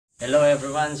Hello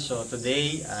everyone, so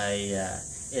today ay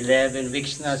 11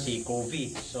 weeks na si Kobe.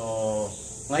 So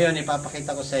ngayon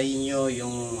ipapakita ko sa inyo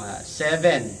yung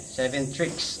 7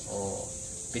 tricks o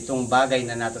 7 bagay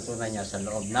na natutunan niya sa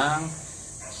loob ng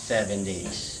 7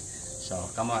 days. So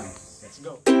come on, let's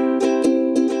go!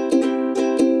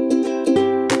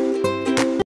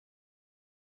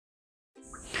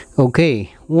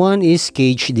 Okay, one is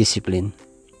cage discipline.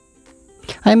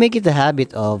 I make it a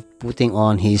habit of putting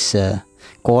on his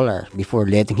collar before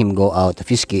letting him go out of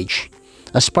his cage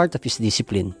as part of his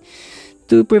discipline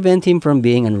to prevent him from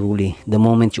being unruly the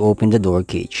moment you open the door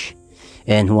cage.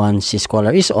 And once his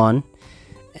collar is on,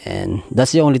 and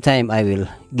that's the only time I will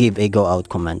give a go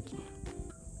out command.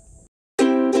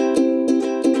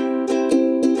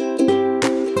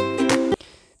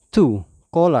 Two,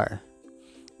 collar.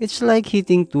 It's like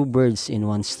hitting two birds in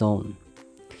one stone.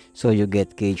 So you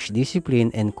get cage discipline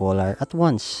and collar at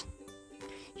once.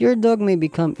 Your dog may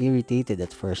become irritated at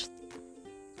first,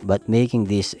 but making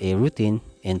this a routine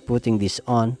and putting this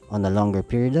on a longer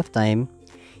period of time,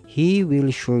 he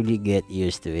will surely get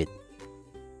used to it.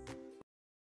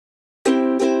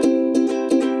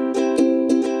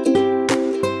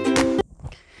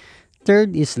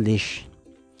 Third is leash.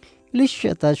 Leash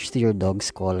attached to your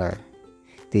dog's collar.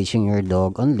 Teaching your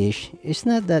dog on leash is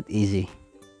not that easy.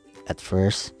 At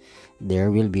first,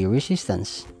 there will be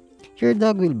resistance. Your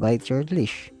dog will bite your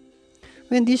leash.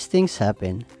 When these things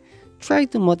happen, try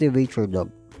to motivate your dog,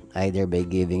 either by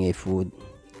giving a food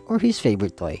or his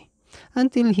favorite toy,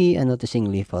 until he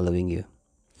unnoticingly following you.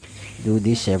 Do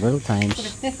this several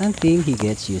times until he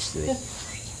gets used to it.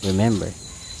 Remember,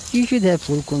 you should have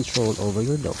full control over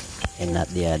your dog and not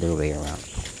the other way around.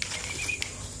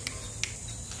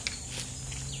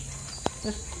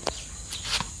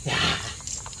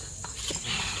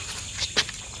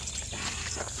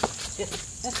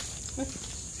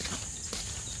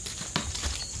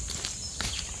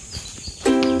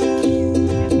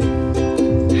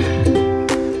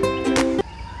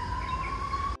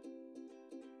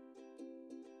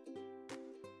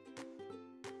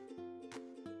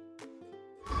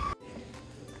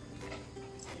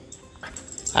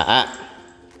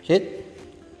 Sit.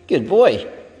 Good boy.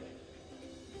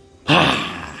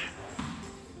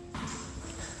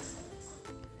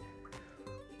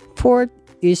 Fourth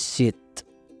is sit.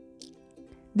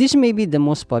 This may be the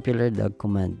most popular dog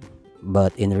command,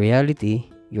 but in reality,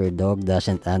 your dog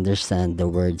doesn't understand the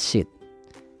word sit,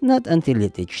 not until you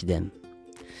teach them.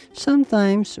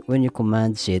 Sometimes, when you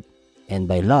command sit, and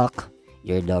by luck,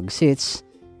 your dog sits,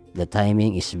 the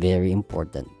timing is very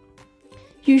important.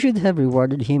 You should have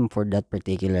rewarded him for that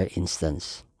particular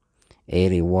instance. A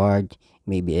reward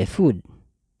may be a food,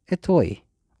 a toy,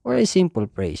 or a simple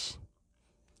praise.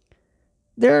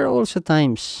 There are also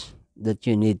times that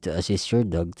you need to assist your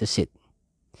dog to sit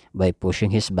by pushing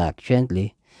his back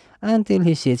gently until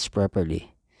he sits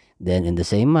properly. Then in the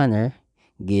same manner,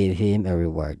 give him a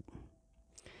reward.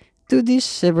 Do this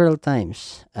several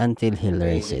times until he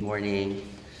learns it. Good morning.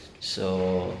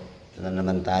 So, ito na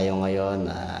naman tayo ngayon.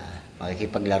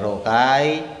 Makikipaglaro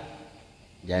kay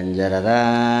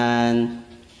Janjararan.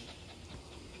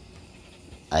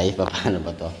 Ay, paano ba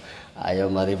to?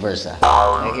 Ayaw ma-reverse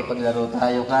Makikipaglaro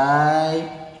tayo kay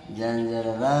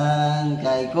Janjararan,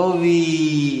 kay Kobe.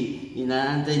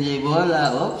 Inaantay niya yung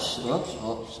bola. Oops.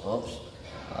 O,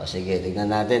 sige, tignan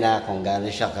natin kung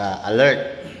gaano siya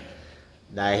ka-alert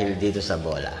dahil dito sa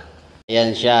bola.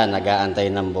 Ayan siya, nag-aantay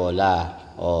ng bola.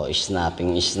 O,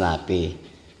 snappy.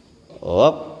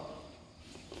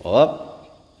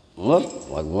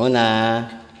 Wag muna.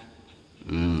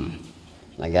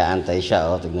 Nag-aantay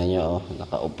siya, tignan nyo,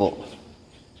 nakaupo.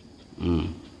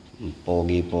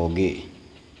 Pogi.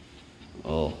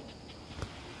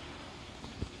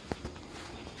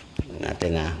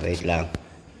 Natin wait lang.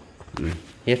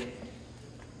 Here.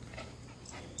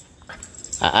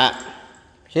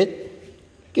 Sit.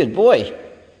 Good boy.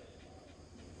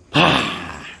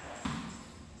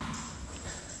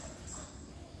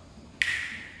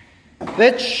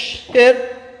 Fetch. Here.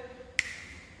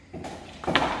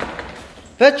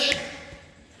 Fetch.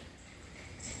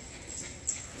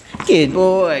 Good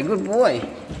boy. Good boy.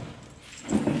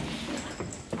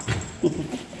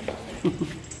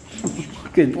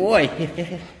 Good boy.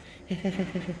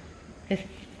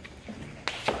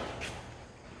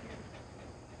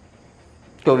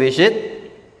 Kobe, sit.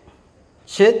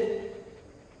 Sit.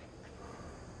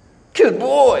 Good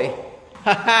boy.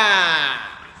 Ha ha.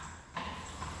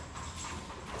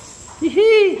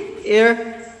 Here.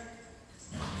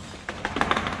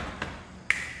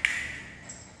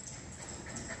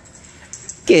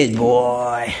 Good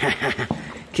boy.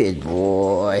 Good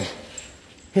boy.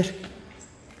 Here.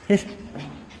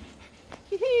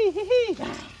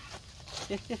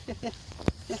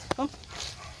 Come.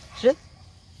 Sit.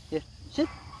 Here. Sit.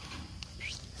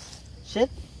 Sit.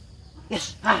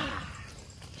 Yes.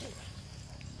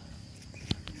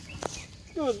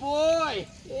 Good boy.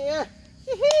 Here.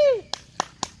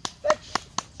 Fetch.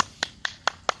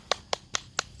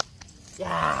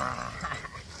 Yeah.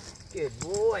 Good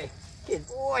boy. Good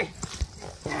boy.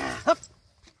 Hup.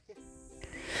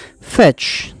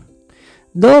 Fetch.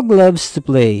 Dog loves to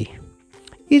play.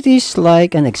 It is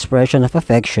like an expression of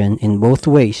affection in both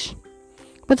ways.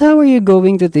 But how are you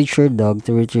going to teach your dog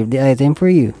to retrieve the item for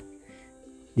you?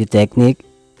 The technique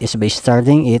is by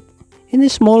starting it in a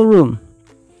small room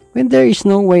when there is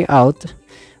no way out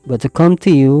but to come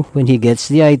to you when he gets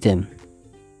the item.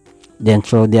 Then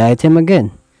throw the item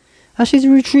again as he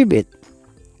retrieves it,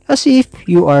 as if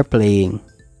you are playing.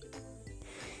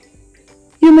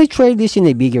 You may try this in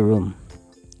a bigger room.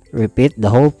 Repeat the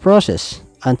whole process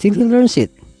until he learns it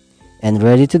and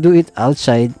ready to do it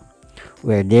outside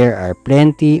where there are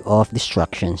plenty of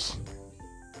distractions.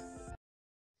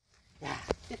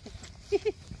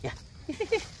 Here.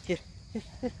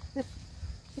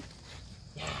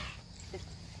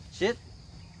 Sit.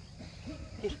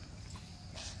 Here.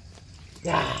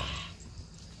 Yeah.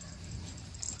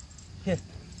 Here.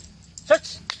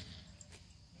 Search.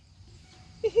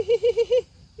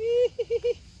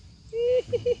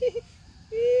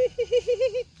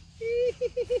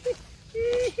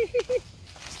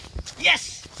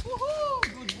 Yes! Woohoo!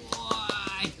 Good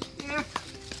boy! Here,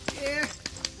 here,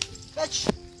 touch!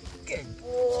 Good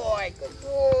boy! Good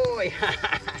boy!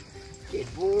 Good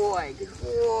boy! Good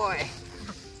boy!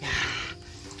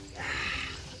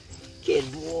 Good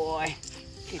boy!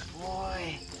 Good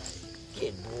boy!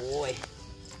 Good boy!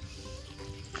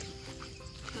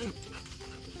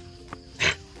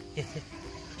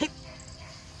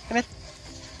 Come here!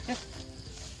 Here!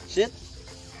 Sit!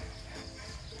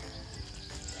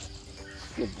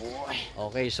 Good boy.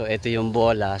 Okay, so ito yung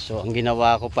bola. So ang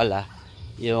ginawa ko pala,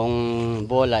 yung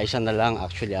bola, isa na lang.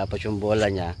 Actually, apat yung bola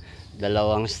niya.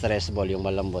 Dalawang stress ball, yung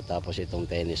malambot. Tapos itong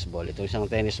tennis ball. Itong isang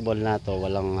tennis ball na to,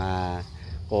 walang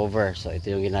cover. So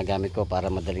ito yung ginagamit ko para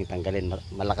madaling tanggalin.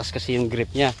 Malakas kasi yung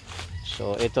grip niya.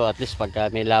 So ito, at least pagka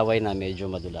may laway na,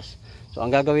 medyo madulas. So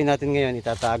ang gagawin natin ngayon,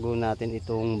 itatago natin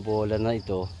itong bola na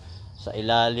ito sa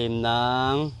ilalim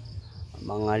ng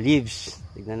mga leaves.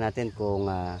 Tignan natin kung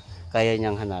kaya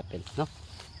niyang hanapin, no?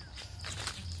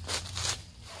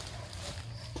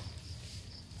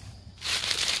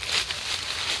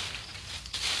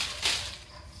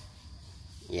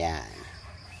 Yan.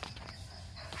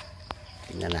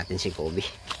 Tingnan natin si Kobe.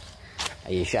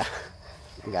 Ayun siya.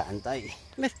 Nag-aantay.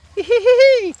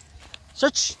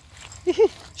 Search!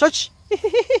 Search!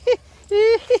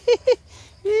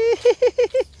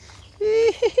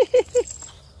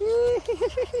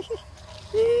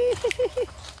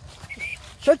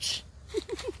 Search!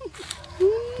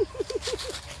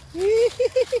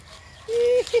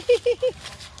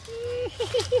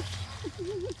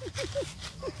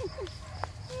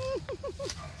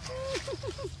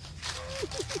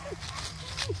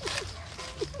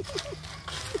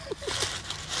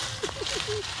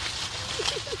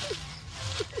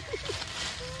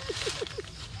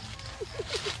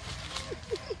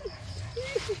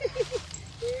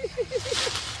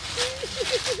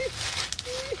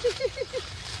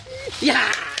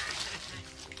 Yeah!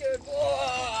 Good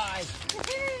boy!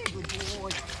 Good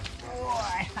boy!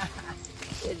 Boy!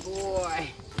 Good boy!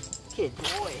 Good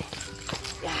boy!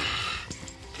 Yeah!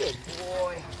 Good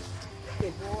boy!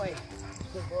 Good boy!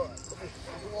 Good boy!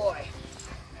 Good boy!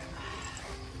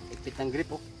 Ipit ng grip,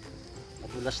 oh.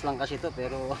 Madulas lang kasi ito,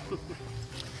 pero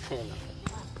ayan,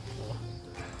 oh.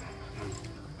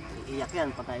 Iiyak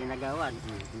yan, patay nagawan.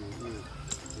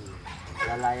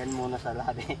 Lalayan muna sa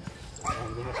labi.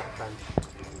 Hindi masaktan.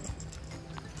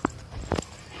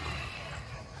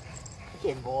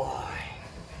 Good boy.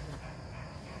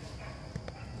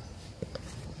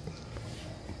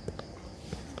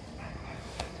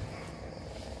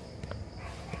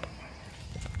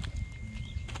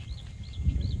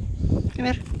 Come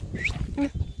here. Come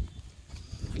here.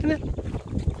 Come here.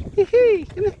 Hee-hee.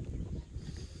 Come here.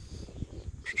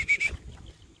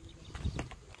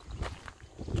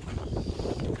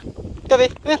 Come here.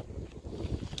 Come here.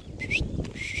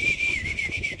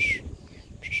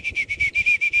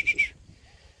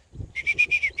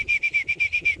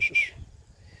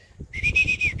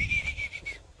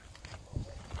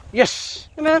 Yes,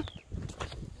 come on.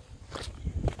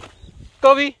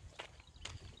 Kobe.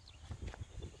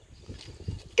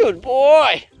 Good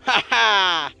boy. Ha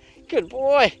ha. Good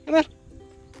boy. Come on.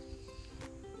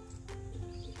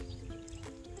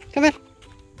 Come here.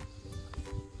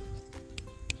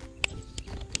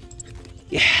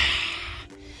 Yeah.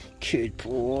 Good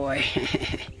boy.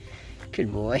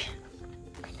 Good boy.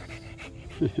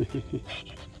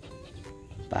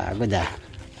 Pagod ah.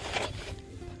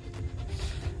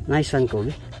 Nice one,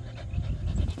 Kobe.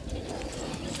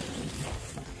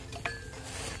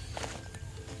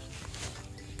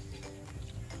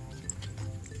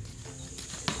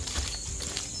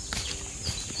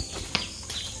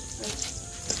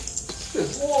 Good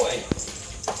boy.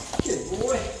 Good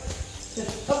boy.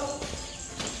 Up.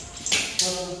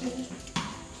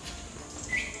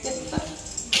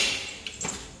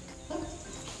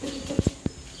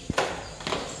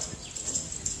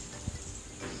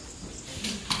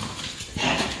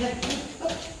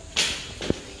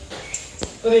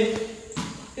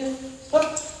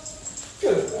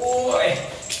 Good boy.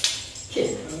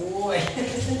 Good boy.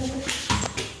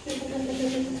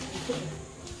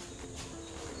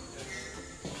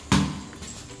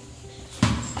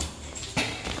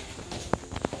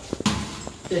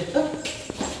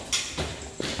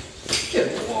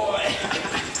 Good boy.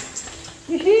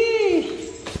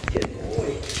 Good boy.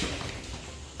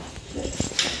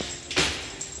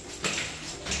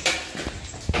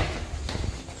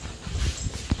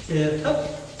 Good. Up.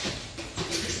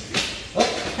 Up.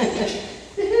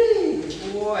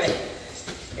 Good boy.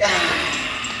 Yeah.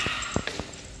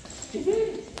 Good boy.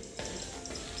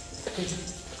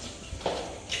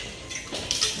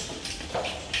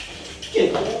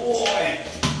 Good boy.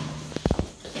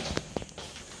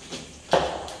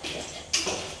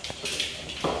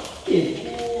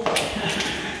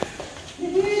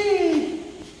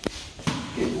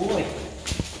 Good boy.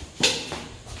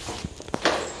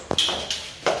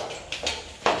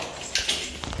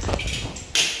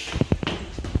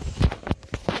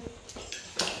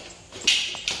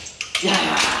 Yeah.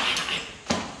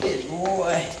 Good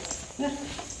boy.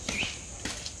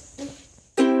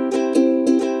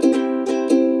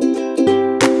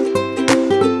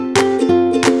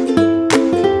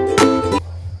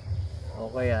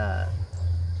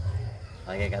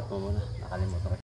 Okay, pakikat mo muna. Nakalimutan ko.